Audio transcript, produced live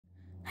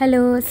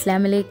Hello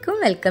അസ്സലാമു അലൈക്കും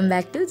welcome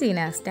back to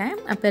ജീനാസ് time.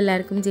 അപ്പോൾ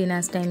എല്ലാവർക്കും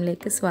ജീനാസ്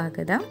ടൈമിലേക്ക്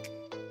സ്വാഗതം.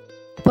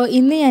 അപ്പോൾ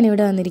ഇന്ന്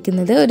ഞാനിവിടെ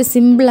വന്നിരിക്കുന്നത് ഒരു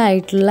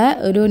സിമ്പിളായിട്ടുള്ള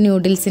ഒരു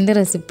നൂഡിൽസിൻ്റെ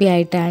റെസിപ്പി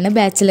ആയിട്ടാണ്.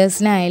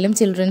 ബാച്ചിലേഴ്സിനായാലും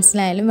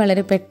ചിൽഡ്രൻസിനായാലും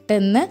വളരെ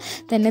പെട്ടെന്ന്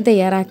തന്നെ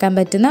തയ്യാറാക്കാൻ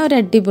പറ്റുന്ന ഒരു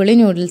അടിപൊളി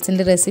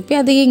നൂഡിൽസിൻ്റെ റെസിപ്പി.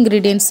 അധികം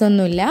ഇൻഗ്രീഡിയൻസ്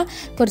ഒന്നുമില്ല,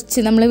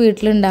 കുറച്ച് നമ്മൾ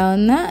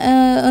വീട്ടിലുണ്ടാവുന്ന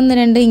ഒന്ന്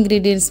രണ്ട്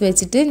ഇൻഗ്രീഡിയൻസ്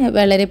വെച്ചിട്ട്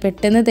വളരെ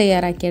പെട്ടെന്ന്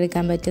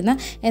തയ്യാറാക്കിയെടുക്കാൻ പറ്റുന്ന,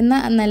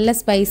 എന്നാൽ നല്ല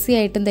സ്പൈസി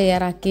ആയിട്ടും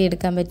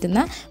തയ്യാറാക്കിയെടുക്കാൻ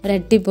പറ്റുന്ന ഒരു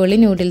അടിപൊളി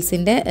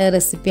നൂഡിൽസിൻ്റെ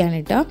റെസിപ്പിയാണ്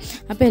കേട്ടോ.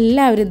 അപ്പോൾ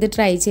എല്ലാവരും ഇത്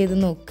ട്രൈ ചെയ്ത്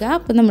നോക്കുക.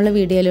 അപ്പോൾ നമ്മൾ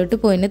വീഡിയോയിലോട്ട്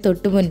പോയതിന്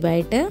തൊട്ട്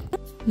മുൻപായിട്ട്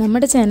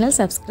നമ്മുടെ ചാനൽ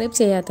സബ്സ്ക്രൈബ്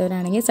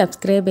ചെയ്യാത്തവരാണെങ്കിൽ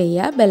സബ്സ്ക്രൈബ്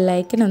ചെയ്യുക,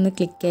 ബെല്ലൈക്കൺ ഒന്ന്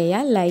ക്ലിക്ക്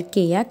ചെയ്യുക, ലൈക്ക്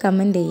ചെയ്യുക,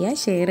 കമൻറ്റ്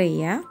ചെയ്യുക, ഷെയർ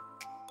ചെയ്യുക.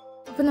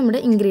 അപ്പോൾ നമ്മുടെ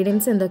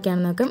ഇൻഗ്രീഡിയൻസ്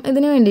എന്തൊക്കെയാണെന്ന് നോക്കാം.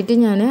 ഇതിന് വേണ്ടിയിട്ട്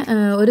ഞാൻ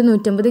ഒരു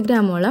 150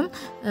 ഗ്രാമോളം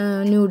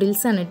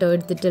നൂഡിൽസാണ് കേട്ടോ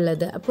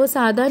എടുത്തിട്ടുള്ളത്. അപ്പോൾ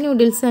സാധാ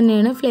നൂഡിൽസ്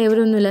തന്നെയാണ്,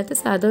 ഫ്ലേവറൊന്നുമില്ലാത്ത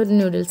സാധാ ഒരു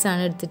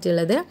നൂഡിൽസാണ്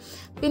എടുത്തിട്ടുള്ളത്.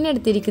 പിന്നെ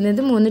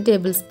എടുത്തിരിക്കുന്നത് 3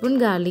 ടേബിൾ സ്പൂൺ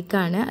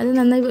ഗാർലിക്കാണ്. അത്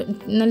നന്നായി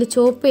നല്ല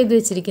ചോപ്പ് ചെയ്ത്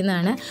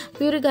വെച്ചിരിക്കുന്നതാണ്.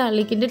 അപ്പോൾ ഈ ഒരു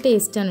ഗാർലിക്കിൻ്റെ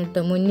ടേസ്റ്റാണ്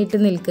കേട്ടോ മുന്നിട്ട്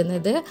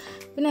നിൽക്കുന്നത്.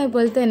 പിന്നെ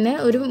അതുപോലെ തന്നെ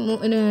ഒരു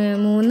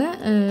 3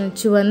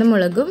 ചുവന്ന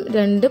മുളകും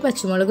 2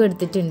 പച്ചമുളകും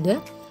എടുത്തിട്ടുണ്ട്.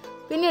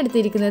 പിന്നെ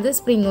എടുത്തിരിക്കുന്നത്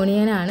സ്പ്രിംഗ്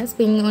ഓണിയൻ ആണ്.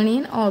 സ്പ്രിംഗ്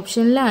ഓണിയൻ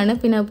ഓപ്ഷനിലാണ്.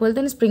 പിന്നെ അതുപോലെ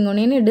തന്നെ സ്പ്രിംഗ്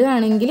ഓണിയൻ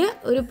ഇടുകയാണെങ്കിൽ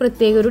ഒരു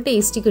പ്രത്യേക ഒരു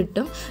ടേസ്റ്റ്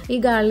കിട്ടും. ഈ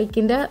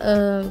ഗാർലിക്കിൻ്റെ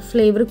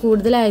ഫ്ലേവർ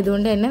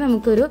കൂടുതലായതുകൊണ്ട് തന്നെ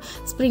നമുക്കൊരു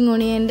സ്പ്രിംഗ്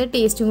ഓണിയൻ്റെ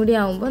ടേസ്റ്റും കൂടി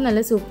ആകുമ്പോൾ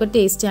നല്ല സൂപ്പർ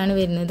ടേസ്റ്റാണ്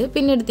വരുന്നത്.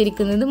 പിന്നെ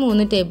എടുത്തിരിക്കുന്നത്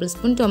 3 ടേബിൾ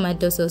സ്പൂൺ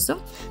ടൊമാറ്റോ സോസും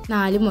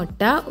 4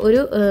 മുട്ട,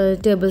 ഒരു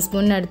ടേബിൾ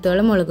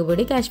സ്പൂണിനടുത്തോളം മുളക്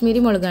പൊടി,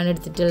 കാശ്മീരി മുളകാണ്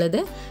എടുത്തിട്ടുള്ളത്.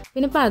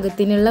 പിന്നെ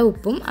പാകത്തിനുള്ള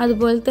ഉപ്പും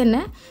അതുപോലെ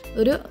തന്നെ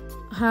ഒരു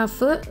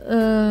half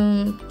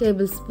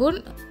table spoon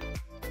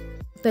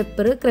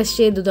pepper crush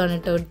ചെയ്തതാണ്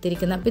കേട്ടോ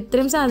എടുത്തിരിക്കുന്നത്. അപ്പോൾ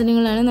ഇത്രയും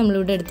സാധനങ്ങളാണ്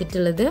നമ്മളിവിടെ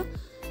എടുത്തിട്ടുള്ളത്.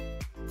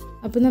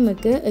 അപ്പോൾ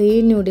നമുക്ക് ഈ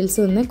നൂഡിൽസ്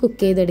ഒന്ന് കുക്ക്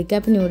ചെയ്തെടുക്കാം.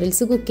 അപ്പോൾ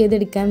നൂഡിൽസ് കുക്ക്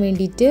ചെയ്തെടുക്കാൻ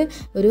വേണ്ടിയിട്ട്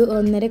ഒരു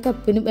 1.5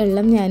 കപ്പിന്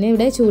വെള്ളം ഞാൻ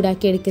ഇവിടെ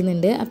ചൂടാക്കി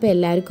എടുക്കുന്നുണ്ട്. അപ്പോൾ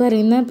എല്ലാവർക്കും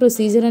അറിയുന്ന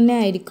പ്രൊസീജിയർ തന്നെ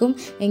ആയിരിക്കും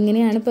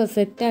എങ്ങനെയാണ്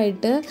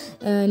പെർഫെക്റ്റായിട്ട്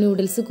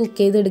നൂഡിൽസ് കുക്ക്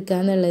ചെയ്തെടുക്കുക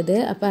എന്നുള്ളത്.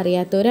 അപ്പോൾ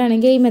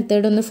അറിയാത്തവരാണെങ്കിൽ ഈ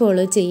മെത്തേഡ് ഒന്ന്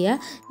ഫോളോ ചെയ്യുക.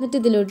 എന്നിട്ട്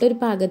ഇതിലോട്ട് ഒരു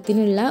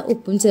പാകത്തിനുള്ള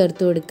ഉപ്പും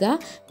ചേർത്ത് കൊടുക്കുക.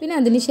 പിന്നെ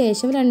അതിന്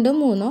ശേഷം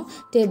 2-3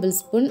 table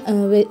spoon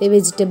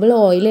vegetable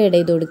oil add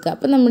ചെയ്ത് കൊടുക്കുക.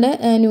 അപ്പോൾ നമ്മുടെ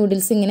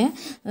നൂഡിൽസ് ഇങ്ങനെ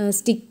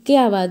സ്റ്റിക്കി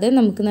ആവാതെ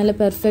നമുക്ക് നല്ല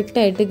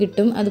പെർഫെക്റ്റായിട്ട്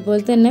കിട്ടും.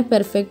 അതുപോലെ തന്നെ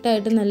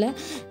പെർഫെക്റ്റായിട്ട് നല്ല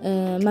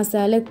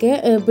മസാല ഒക്കെ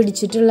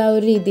പിടിച്ചിട്ടുള്ള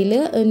ഒരു രീതിയിൽ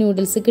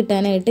നൂഡിൽസ്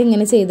കിട്ടാനായിട്ട്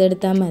ഇങ്ങനെ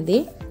ചെയ്തെടുത്താൽ മതി.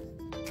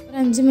 ഒരു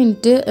 5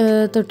 മിനിറ്റ്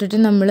തൊട്ടിട്ട്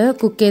നമ്മൾ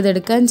കുക്ക്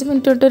ചെയ്തെടുക്കുക. 5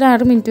 മിനിറ്റ് തൊട്ട് ഒരു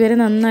 6 മിനിറ്റ് വരെ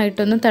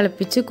നന്നായിട്ടൊന്ന്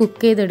തിളപ്പിച്ച്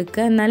കുക്ക്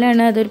ചെയ്തെടുക്കുക.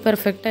 എന്നാലാണ് അതൊരു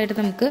പെർഫെക്റ്റായിട്ട്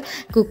നമുക്ക്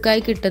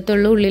കുക്കായി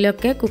കിട്ടത്തുള്ളൂ,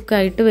 ഉള്ളിലൊക്കെ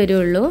കുക്കായിട്ട്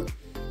വരുള്ളൂ.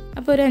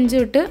 അപ്പോൾ ഒരു 5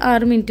 തൊട്ട്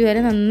 6 മിനിറ്റ്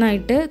വരെ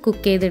നന്നായിട്ട്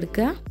കുക്ക്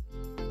ചെയ്തെടുക്കുക.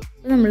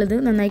 നമ്മളിത്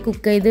നന്നായി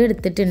കുക്ക് ചെയ്ത്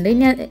എടുത്തിട്ടുണ്ട്.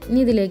 ഇനി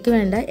ഇതിലേക്ക്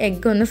വേണ്ട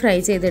എഗ്ഗ് ഒന്ന് ഫ്രൈ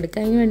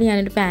ചെയ്തെടുക്കുക. അതിന് വേണ്ടി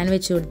ഞാനൊരു പാൻ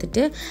വെച്ച്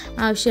കൊടുത്തിട്ട്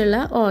ആവശ്യമുള്ള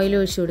ഓയിൽ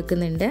ഒഴിച്ച്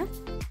കൊടുക്കുന്നുണ്ട്.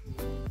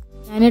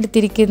 ഞാൻ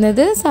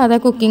എടുത്തിരിക്കുന്നത് സാധാ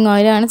കുക്കിംഗ്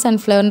ഓയിലാണ്,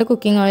 സൺഫ്ലവറിൻ്റെ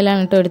കുക്കിംഗ്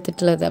ഓയിലാണ് കേട്ടോ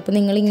എടുത്തിട്ടുള്ളത്. അപ്പോൾ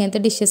നിങ്ങൾ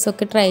ഇങ്ങനത്തെ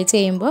ഡിഷസൊക്കെ ട്രൈ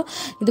ചെയ്യുമ്പോൾ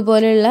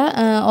ഇതുപോലെയുള്ള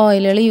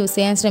ഓയിലുകൾ യൂസ്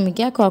ചെയ്യാൻ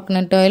ശ്രമിക്കുക.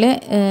 കോക്കനട്ട് ഓയിൽ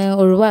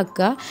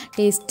ഒഴിവാക്കുക.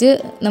 ടേസ്റ്റ്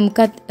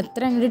നമുക്ക്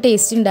അത്ര അങ്ങോട്ട്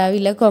ടേസ്റ്റ്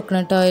ഉണ്ടാവില്ല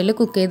കോക്കനട്ട് ഓയിൽ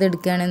കുക്ക്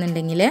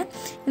ചെയ്തെടുക്കുകയാണെന്നുണ്ടെങ്കിൽ.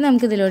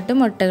 നമുക്കിതിലോട്ട്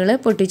മുട്ടകൾ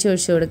പൊട്ടിച്ച്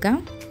ഒഴിച്ച് കൊടുക്കാം.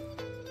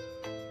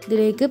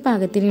 ഇതിലേക്ക്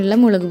പാകത്തിനുള്ള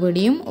മുളക്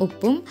പൊടിയും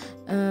ഉപ്പും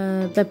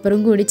പെപ്പറും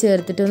കൂടി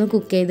ചേർത്തിട്ടൊന്ന്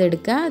കുക്ക്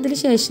ചെയ്തെടുക്കുക. അതിന്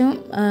ശേഷം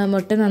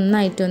മുട്ട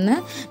നന്നായിട്ടൊന്ന്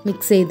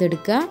മിക്സ്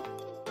ചെയ്തെടുക്കുക.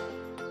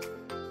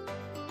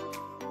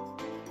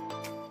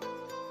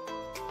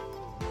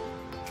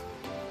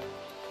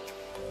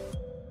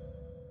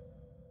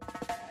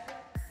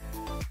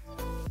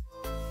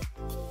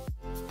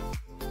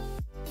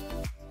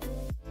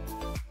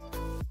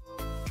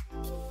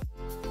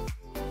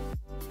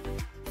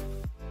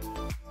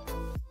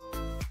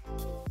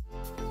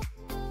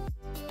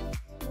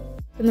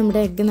 നമ്മുടെ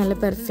എഗ്ഗ് നല്ല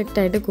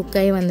പെർഫെക്റ്റായിട്ട്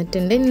കുക്കായി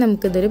വന്നിട്ടുണ്ട്. ഇനി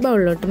നമുക്കിതൊരു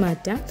ബൗളിലോട്ട്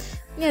മാറ്റാം.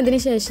 ഇനി അതിന്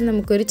ശേഷം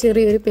നമുക്കൊരു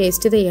ചെറിയൊരു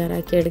പേസ്റ്റ്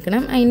തയ്യാറാക്കി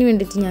എടുക്കണം. അതിന്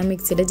വേണ്ടിയിട്ട് ഞാൻ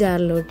മിക്സിയുടെ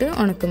ജാറിലോട്ട്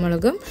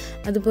ഉണക്കമുളകും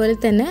അതുപോലെ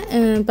തന്നെ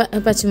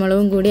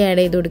പച്ചമുളകും കൂടി ആഡ്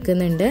ചെയ്ത്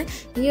കൊടുക്കുന്നുണ്ട്.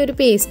 ഈ ഒരു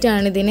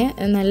പേസ്റ്റാണ് ഇതിന്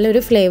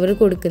നല്ലൊരു ഫ്ലേവർ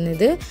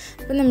കൊടുക്കുന്നത്.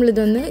 അപ്പോൾ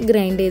നമ്മളിതൊന്ന്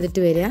ഗ്രൈൻഡ്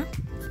ചെയ്തിട്ട് വരിക.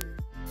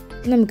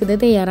 നമുക്കിത്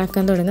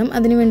തയ്യാറാക്കാൻ തുടങ്ങാം.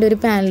 അതിനുവേണ്ടി ഒരു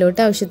പാനിലോട്ട്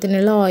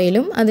ആവശ്യത്തിനുള്ള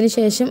ഓയിലും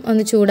അതിനുശേഷം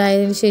ഒന്ന്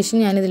ചൂടായതിനു ശേഷം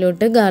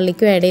ഞാനിതിലോട്ട്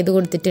ഗാർലിക്കും ആഡ് ചെയ്ത്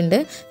കൊടുത്തിട്ടുണ്ട്.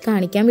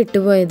 കാണിക്കാൻ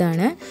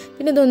വിട്ടുപോയതാണ്.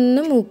 പിന്നെ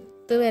ഇതൊന്ന്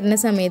വരുന്ന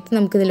സമയത്ത്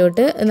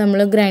നമുക്കിതിലോട്ട് നമ്മൾ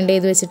ഗ്രൈൻഡ്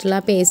ചെയ്ത് വെച്ചിട്ടുള്ള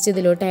ആ പേസ്റ്റ്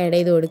ഇതിലോട്ട് ആഡ്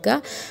ചെയ്ത് കൊടുക്കുക.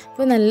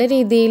 അപ്പോൾ നല്ല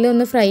രീതിയിൽ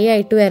ഒന്ന് ഫ്രൈ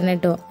ആയിട്ട് വരണം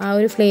കേട്ടോ. ആ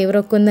ഒരു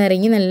ഫ്ലേവറൊക്കെ ഒന്ന്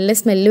ഇറങ്ങി നല്ല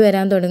സ്മെല്ല്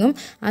വരാൻ തുടങ്ങും.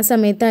 ആ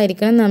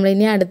സമയത്തായിരിക്കണം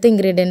നമ്മളിനി അടുത്ത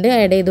ഇൻഗ്രീഡിയൻറ്റ്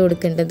ആഡ് ചെയ്ത്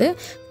കൊടുക്കേണ്ടത്.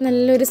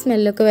 നല്ലൊരു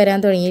സ്മെല്ലൊക്കെ വരാൻ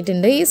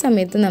തുടങ്ങിയിട്ടുണ്ട്. ഈ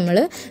സമയത്ത് നമ്മൾ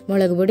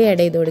മുളക് പൊടി ആഡ്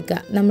ചെയ്ത്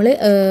കൊടുക്കുക. നമ്മൾ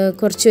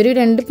കുറച്ചൊരു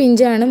 2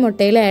 പിഞ്ചാണ്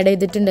മുട്ടയിൽ ആഡ്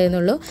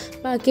ചെയ്തിട്ടുണ്ടായിരുന്നുള്ളൂ.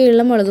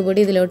 ബാക്കിയുള്ള മുളക്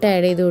പൊടി ഇതിലോട്ട്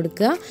ആഡ് ചെയ്ത്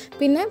കൊടുക്കുക.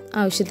 പിന്നെ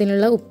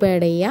ആവശ്യത്തിനുള്ള ഉപ്പ്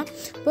ആഡ് ചെയ്യുക.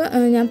 അപ്പോൾ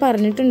ഞാൻ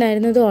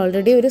പറഞ്ഞിട്ടുണ്ടായിരുന്നത്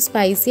ഓൾറെഡി ഒരു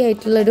സ്പൈസി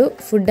ആയിട്ടുള്ളൊരു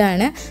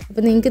ഫുഡാണ്.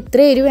 അപ്പോൾ നിങ്ങൾക്ക് ഇത്ര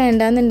എരിവ്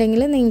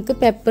വേണ്ടാന്നുണ്ടെങ്കിൽ നിങ്ങൾക്ക്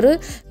പെപ്പർ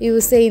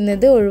യൂസ്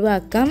ചെയ്യുന്നത്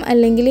ഒഴിവാക്കാം,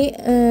 അല്ലെങ്കിൽ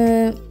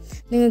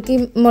നിങ്ങൾക്ക് ഈ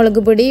മുളക്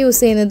പൊടി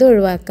യൂസ് ചെയ്യുന്നത്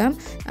ഒഴിവാക്കാം.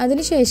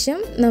 അതിനുശേഷം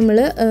നമ്മൾ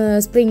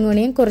സ്പ്രിംഗ്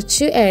ഓണിയൻ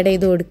കുറച്ച് ആഡ്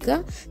ചെയ്ത് കൊടുക്കുക.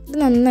 ഇത്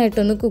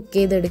നന്നായിട്ടൊന്ന് കുക്ക്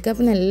ചെയ്തെടുക്കുക.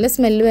 അപ്പോൾ നല്ല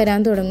സ്മെല്ല്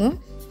വരാൻ തുടങ്ങും.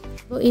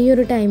 അപ്പോൾ ഈ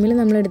ഒരു ടൈമിൽ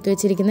നമ്മൾ എടുത്തു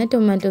വെച്ചിരിക്കുന്ന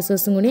ടൊമാറ്റോ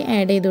സോസും കൂടി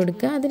ആഡ് ചെയ്ത്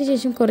കൊടുക്കുക.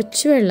 അതിനുശേഷം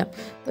കുറച്ച് വെള്ളം,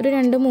 ഒരു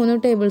 2-3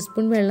 ടേബിൾ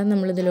സ്പൂൺ വെള്ളം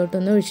നമ്മൾ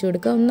ഇതിലോട്ടൊന്ന് ഒഴിച്ചു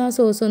കൊടുക്കുക. ഒന്ന് ആ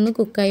സോസ് ഒന്ന്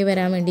കുക്കായി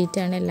വരാൻ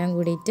വേണ്ടിയിട്ടാണ് എല്ലാം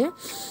കൂടിയിട്ട്.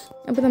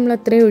 അപ്പോൾ നമ്മൾ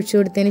അത്രയും ഒഴിച്ചു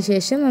കൊടുത്തതിന്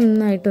ശേഷം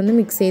നന്നായിട്ടൊന്ന്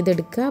മിക്സ്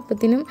ചെയ്തെടുക്കുക.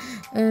 അപ്പോഴത്തേനും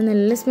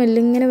നല്ല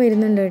സ്മെല്ലിങ്ങനെ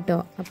വരുന്നുണ്ട് കേട്ടോ.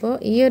 അപ്പോൾ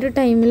ഈ ഒരു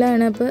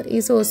ടൈമിലാണ് അപ്പോൾ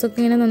ഈ സോസൊക്കെ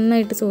ഇങ്ങനെ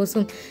നന്നായിട്ട്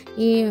സോസും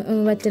ഈ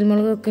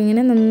വറ്റൽമുളകൊക്കെ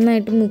ഇങ്ങനെ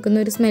നന്നായിട്ട് മൂക്കുന്ന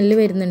ഒരു സ്മെല്ല്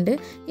വരുന്നുണ്ട്.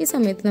 ഈ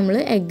സമയത്ത് നമ്മൾ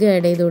എഗ്ഗ്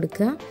ആഡ് ചെയ്ത്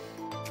കൊടുക്കുക.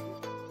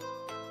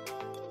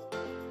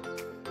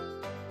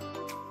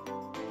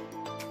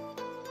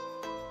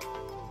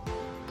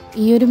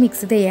 ഈ ഒരു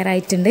മിക്സ്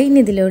തയ്യാറായിട്ടുണ്ട്. ഇനി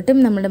ഇതിലോട്ടും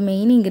നമ്മുടെ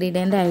മെയിൻ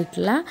ഇൻഗ്രീഡിയൻ്റ്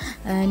ആയിട്ടുള്ള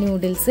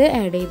നൂഡിൽസ്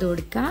ആഡ് ചെയ്ത്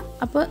കൊടുക്കുക.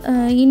 അപ്പോൾ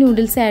ഈ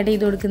നൂഡിൽസ് ആഡ്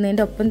ചെയ്ത്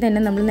കൊടുക്കുന്നതിൻ്റെ ഒപ്പം തന്നെ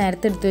നമ്മൾ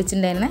നേരത്തെ എടുത്ത്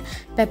വെച്ചിട്ടുണ്ടായിരുന്ന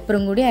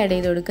പെപ്പറും കൂടി ആഡ്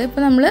ചെയ്ത് കൊടുക്കുക.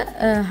 ഇപ്പോൾ നമ്മൾ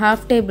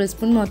 1/2 ടേബിൾ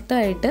സ്പൂൺ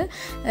മൊത്തമായിട്ട്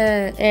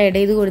ആഡ്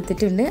ചെയ്ത്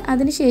കൊടുത്തിട്ടുണ്ട്.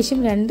 അതിനുശേഷം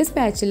 2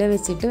 സ്പാച്ചുല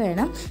വെച്ചിട്ട്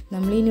വേണം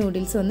നമ്മൾ ഈ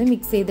നൂഡിൽസ് ഒന്ന്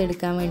മിക്സ്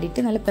ചെയ്തെടുക്കാൻ വേണ്ടിയിട്ട്.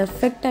 നല്ല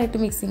പെർഫെക്റ്റ് ആയിട്ട്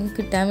മിക്സിങ്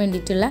കിട്ടാൻ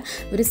വേണ്ടിയിട്ടുള്ള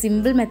ഒരു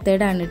സിമ്പിൾ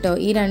മെത്തേഡാണ് കേട്ടോ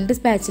ഈ 2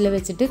 സ്പാച്ചുല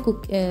വെച്ചിട്ട്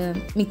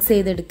മിക്സ്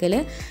ചെയ്തെടുക്കൽ.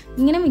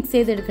 ഇങ്ങനെ മിക്സ്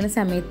ചെയ്തെടുക്കുന്ന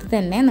സമയത്ത്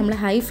തന്നെ നമ്മൾ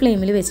ഹൈ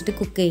ഫ്ലെയിമിൽ വെച്ചിട്ട്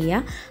കുക്ക് ചെയ്യുക.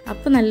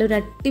 അപ്പോൾ നല്ലൊരു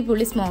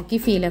അടിപൊളി സ്മോക്കി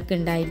ഫീലൊക്കെ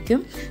ഉണ്ടായിരിക്കും.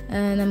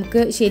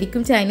 നമുക്ക്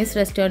ശരിക്കും ചൈനീസ്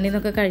റെസ്റ്റോറൻറ്റിൽ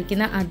നിന്നൊക്കെ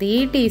കഴിക്കുന്ന അതേ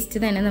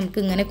ടേസ്റ്റ് തന്നെ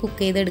നമുക്ക് ഇങ്ങനെ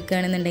കുക്ക്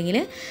ചെയ്തെടുക്കുകയാണെന്നുണ്ടെങ്കിൽ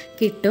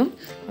കിട്ടും.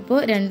 അപ്പോൾ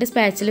 2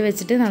 സ്പാച്ചിൽ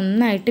വെച്ചിട്ട്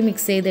നന്നായിട്ട്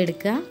മിക്സ്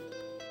ചെയ്തെടുക്കുക.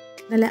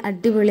 നല്ല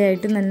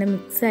അടിപൊളിയായിട്ട് നല്ല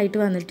മിക്സായിട്ട്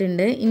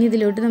വന്നിട്ടുണ്ട്. ഇനി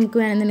ഇതിലോട്ട് നമുക്ക്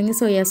വേണമെന്നുണ്ടെങ്കിൽ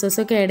സോയാ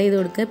സോസൊക്കെ ആഡ് ചെയ്ത്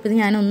കൊടുക്കുക. ഇപ്പോൾ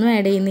ഞാനൊന്നും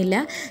ആഡ് ചെയ്യുന്നില്ല,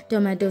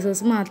 ടൊമാറ്റോ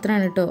സോസ്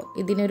മാത്രമാണ് കേട്ടോ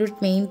ഇതിനൊരു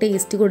മെയിൻ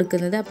ടേസ്റ്റ്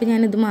കൊടുക്കുന്നത്. അപ്പോൾ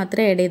ഞാനിത്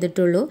മാത്രമേ ആഡ്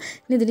ചെയ്തിട്ടുള്ളൂ.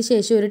 ഇനി ഇതിന്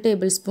ശേഷം ഒരു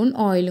ടേബിൾ സ്പൂൺ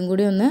ഓയിലും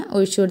കൂടി ഒന്ന്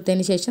ഒഴിച്ചു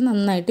കൊടുത്തതിന് ശേഷം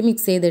നന്നായിട്ട്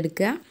മിക്സ്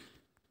ചെയ്തെടുക്കുക.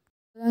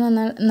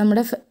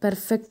 നമ്മുടെ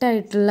പെർഫെക്റ്റ്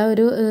ആയിട്ടുള്ള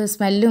ഒരു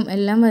സ്മെല്ലും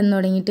എല്ലാം വന്നു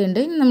തുടങ്ങിയിട്ടുണ്ട്.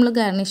 ഇനി നമ്മൾ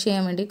ഗാർണിഷ്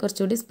ചെയ്യാൻ വേണ്ടി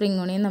കുറച്ചുകൂടി സ്പ്രിംഗ്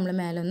ഓണിയൻ നമ്മൾ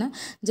മേലൊന്ന്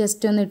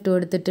ജസ്റ്റ് ഒന്ന് ഇട്ട്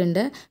കൊടുത്തിട്ടുണ്ട്.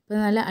 അപ്പോൾ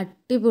നല്ല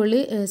അടിപൊളി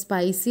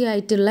സ്പൈസി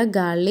ആയിട്ടുള്ള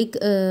ഗാർലിക്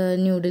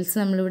നൂഡിൽസ്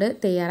നമ്മളിവിടെ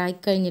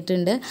തയ്യാറാക്കി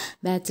കഴിഞ്ഞിട്ടുണ്ട്.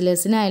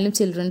 ബാച്ചിലേഴ്സിനായാലും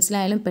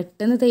ചിൽഡ്രൻസിനായാലും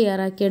പെട്ടെന്ന്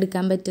തയ്യാറാക്കി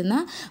എടുക്കാൻ പറ്റുന്ന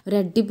ഒരു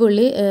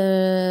അടിപൊളി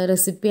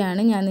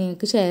റെസിപ്പിയാണ് ഞാൻ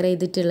നിങ്ങൾക്ക് ഷെയർ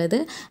ചെയ്തിട്ടുള്ളത്.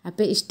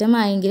 അപ്പോൾ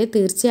ഇഷ്ടമായെങ്കിൽ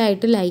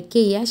തീർച്ചയായിട്ടും ലൈക്ക്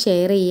ചെയ്യുക,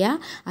 ഷെയർ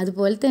ചെയ്യുക.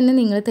 അതുപോലെ തന്നെ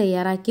നിങ്ങൾ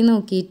തയ്യാറാക്കി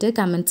നോക്കിയിട്ട്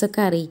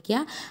കമൻസൊക്കെ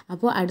അറിയിക്കുക.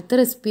 അപ്പോൾ അടുത്ത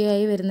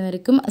റെസിപ്പിയായി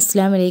വരുന്നവർക്കും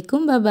അസ്സലാമു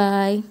അലൈക്കും, ബൈ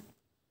ബൈ.